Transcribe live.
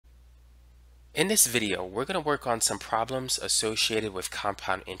In this video, we're going to work on some problems associated with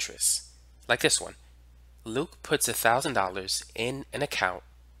compound interest, like this one. Luke puts $1,000 in an account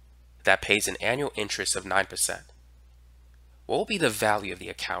that pays an annual interest of 9%. What will be the value of the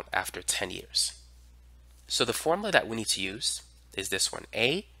account after 10 years? So the formula that we need to use is this one.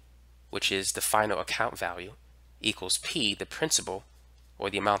 A, which is the final account value, equals P, the principal,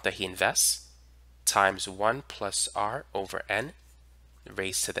 or the amount that he invests, times 1 plus R over N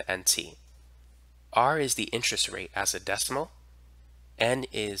raised to the NT. R is the interest rate as a decimal. N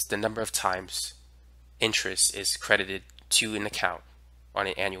is the number of times interest is credited to an account on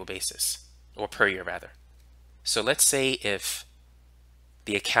an annual basis, or per year rather. So let's say if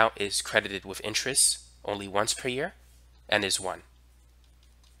the account is credited with interest only once per year, N is 1.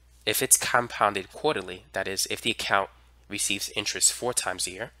 If it's compounded quarterly, that is, if the account receives interest 4 times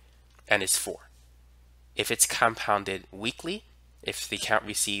a year, N is 4. If it's compounded weekly, if the account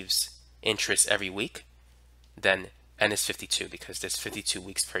receives interest every week, then N is 52 because there's 52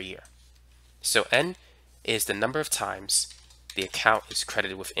 weeks per year. So N is the number of times the account is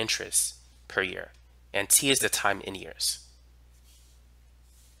credited with interest per year, and T is the time in years.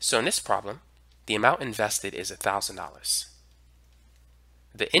 So in this problem, the amount invested is $1,000.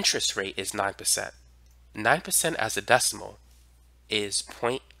 The interest rate is 9%. 9% as a decimal is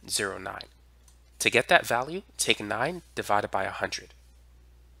 0.09. To get that value, take 9 divided by 100.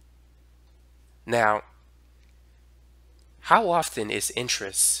 Now, how often is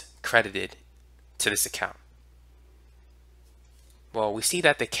interest credited to this account? Well, we see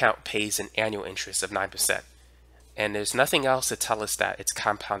that the account pays an annual interest of 9%, and there's nothing else to tell us that it's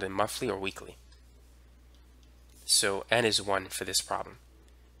compounded monthly or weekly. So N is 1 for this problem.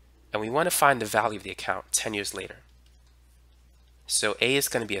 And we want to find the value of the account 10 years later. So A is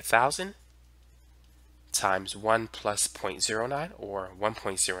going to be 1,000 times 1 plus 0.09, or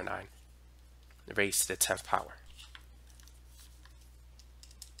 1.09, raised to the 10th power.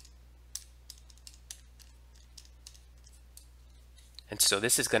 And so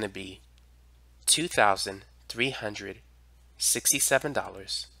this is going to be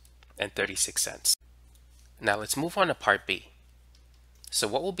 $2,367.36. Now let's move on to part B. So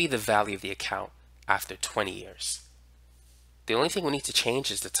what will be the value of the account after 20 years? The only thing we need to change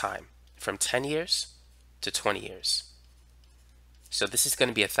is the time, from 10 years to 20 years. So this is going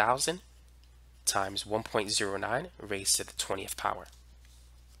to be 1,000 times 1.09 raised to the 20th power.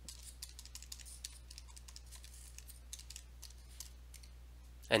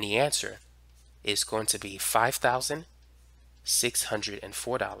 And the answer is going to be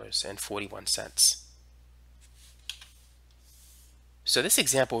 $5,604.41. So this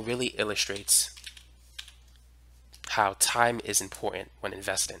example really illustrates how time is important when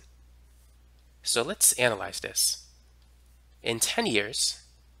investing. So let's analyze this. In 10 years,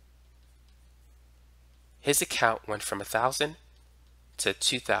 his account went from 1,000 to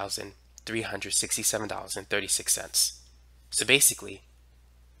 $2,367.36. So basically,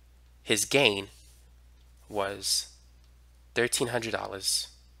 his gain was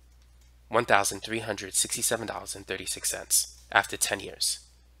 $1,367.36 after 10 years.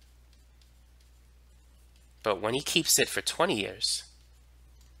 But when he keeps it for 20 years,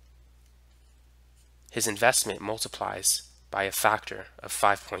 his investment multiplies by a factor of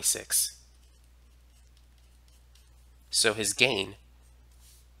 5.6. So his gain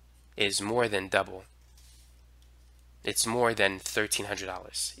is more than double. It's more than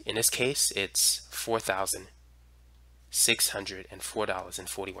 $1,300. In this case, it's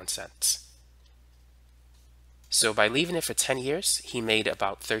 $4,604.41. So by leaving it for 10 years, he made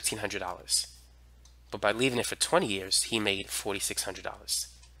about $1,300. But by leaving it for 20 years, he made $4,600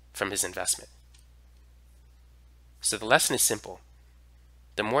 from his investment. So the lesson is simple.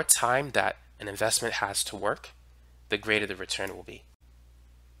 The more time that an investment has to work, the greater the return will be.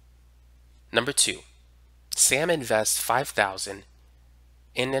 Number 2. Sam invests $5,000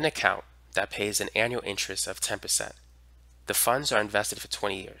 in an account that pays an annual interest of 10%. The funds are invested for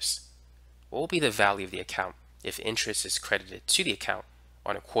 20 years. What will be the value of the account if interest is credited to the account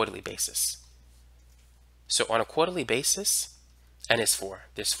on a quarterly basis? So on a quarterly basis, N is 4.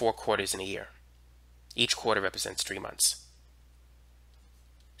 There's 4 quarters in a year. Each quarter represents 3 months.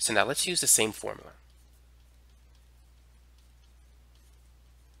 So now let's use the same formula.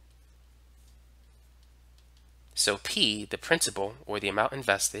 So P, the principal, or the amount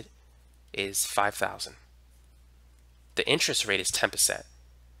invested, is 5,000. The interest rate is 10%.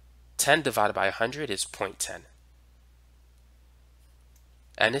 10 divided by 100 is 0.10.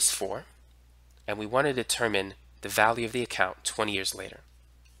 N is 4, and we want to determine the value of the account 20 years later.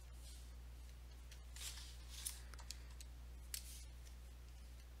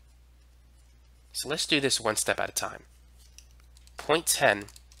 So let's do this one step at a time. 0.10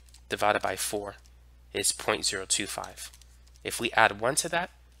 divided by 4 is 0.025. If we add 1 to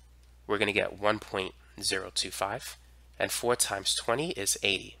that, we're going to get 1.025, and 4 times 20 is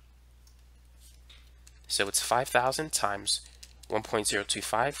 80. So it's 5,000 times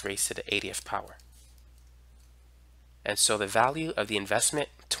 1.025 raised to the 80th power. And so the value of the investment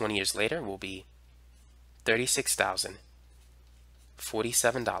 20 years later will be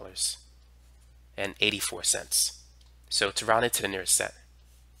 $36,047.84. So to round it to the nearest cent.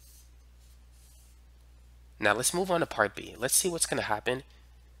 Now let's move on to part B. Let's see what's going to happen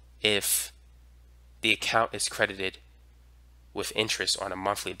if the account is credited with interest on a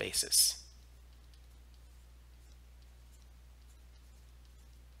monthly basis.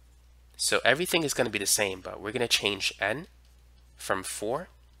 So everything is going to be the same, but we're going to change n from 4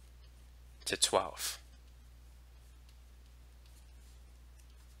 to 12.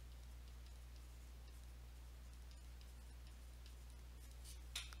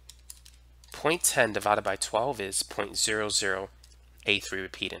 Point 10 divided by 12 is 0.0083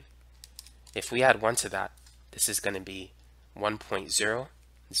 repeating. If we add 1 to that, this is going to be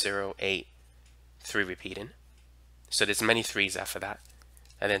 1.0083 repeating. So there's many 3's after that.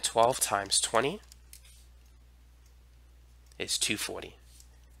 And then 12 times 20 is 240.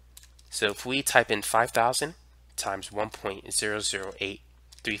 So if we type in 5,000 times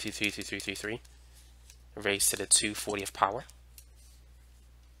 1.008333333 raised to the 240th power,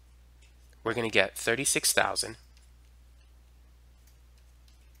 we're going to get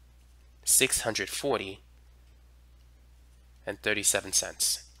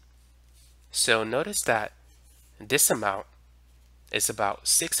 36,640.37. So notice that this amount is about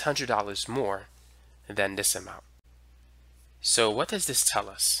 $600 more than this amount. So what does this tell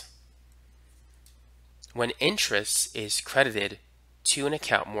us? When interest is credited to an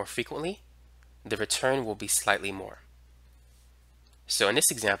account more frequently, the return will be slightly more. So in this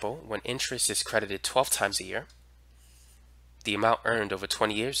example, when interest is credited 12 times a year, the amount earned over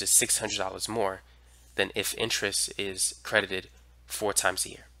 20 years is $600 more than if interest is credited 4 times a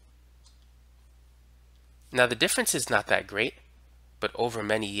year. Now the difference is not that great, but over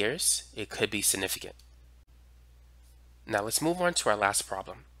many years, it could be significant. Now let's move on to our last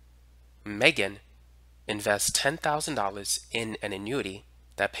problem. Megan invests $10,000 in an annuity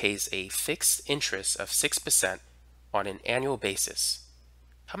that pays a fixed interest of 6% on an annual basis.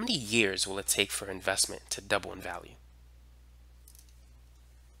 How many years will it take for her investment to double in value?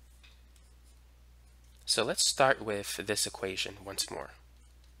 So let's start with this equation once more.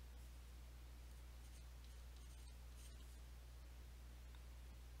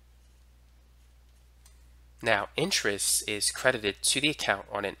 Now, interest is credited to the account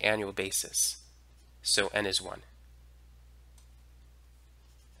on an annual basis, so n is 1.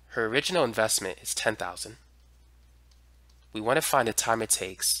 Her original investment is $10,000. We want to find the time it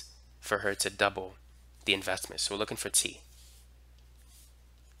takes for her to double the investment, so we're looking for t.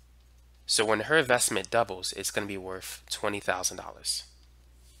 So when her investment doubles, it's going to be worth $20,000.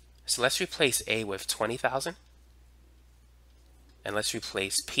 So let's replace A with 20,000, and let's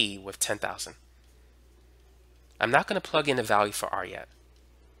replace P with 10,000. I'm not going to plug in a value for R yet.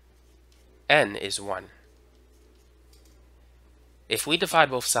 N is 1. If we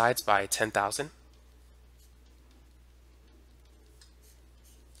divide both sides by 10,000,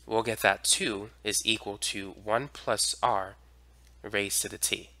 we'll get that 2 is equal to 1 plus R raised to the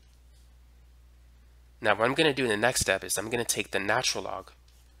t. Now what I'm going to do in the next step is I'm going to take the natural log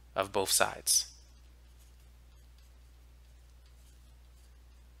of both sides.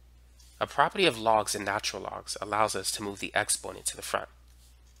 A property of logs and natural logs allows us to move the exponent to the front.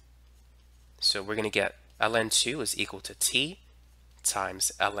 So we're going to get ln2 is equal to t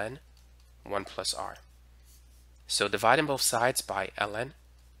times ln 1 plus r. So dividing both sides by ln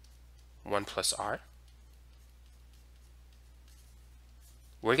 1 plus r,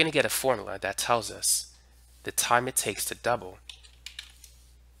 we're going to get a formula that tells us the time it takes to double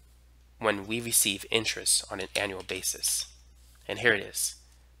when we receive interest on an annual basis. And here it is.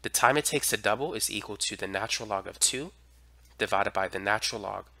 The time it takes to double is equal to the natural log of 2 divided by the natural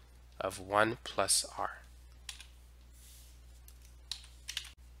log of 1 plus r.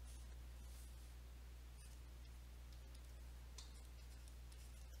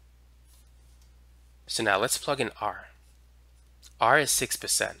 So now let's plug in r. R is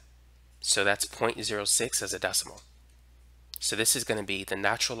 6%, so that's 0.06 as a decimal. So this is going to be the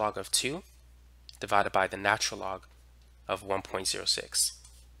natural log of 2 divided by the natural log of 1.06.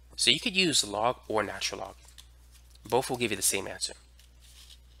 So you could use log or natural log. Both will give you the same answer.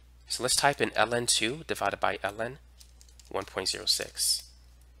 So let's type in ln2 divided by ln 1.06.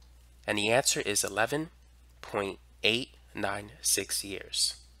 and the answer is 11.896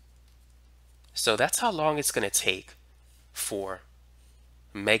 years. So that's how long it's going to take for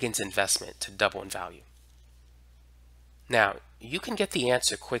Megan's investment to double in value. Now, you can get the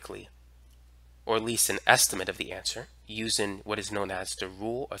answer quickly, or at least an estimate of the answer, using what is known as the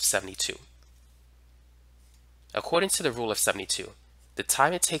rule of 72. According to the rule of 72, the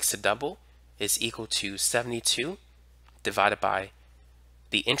time it takes to double is equal to 72 divided by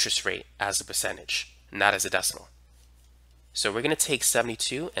the interest rate as a percentage, not as a decimal. So we're going to take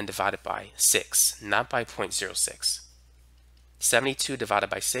 72 and divide it by 6, not by 0.06. 72 divided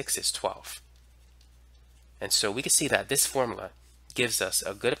by 6 is 12. And so we can see that this formula gives us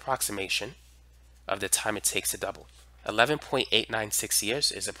a good approximation of the time it takes to double. 11.896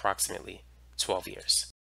 years is approximately 12 years.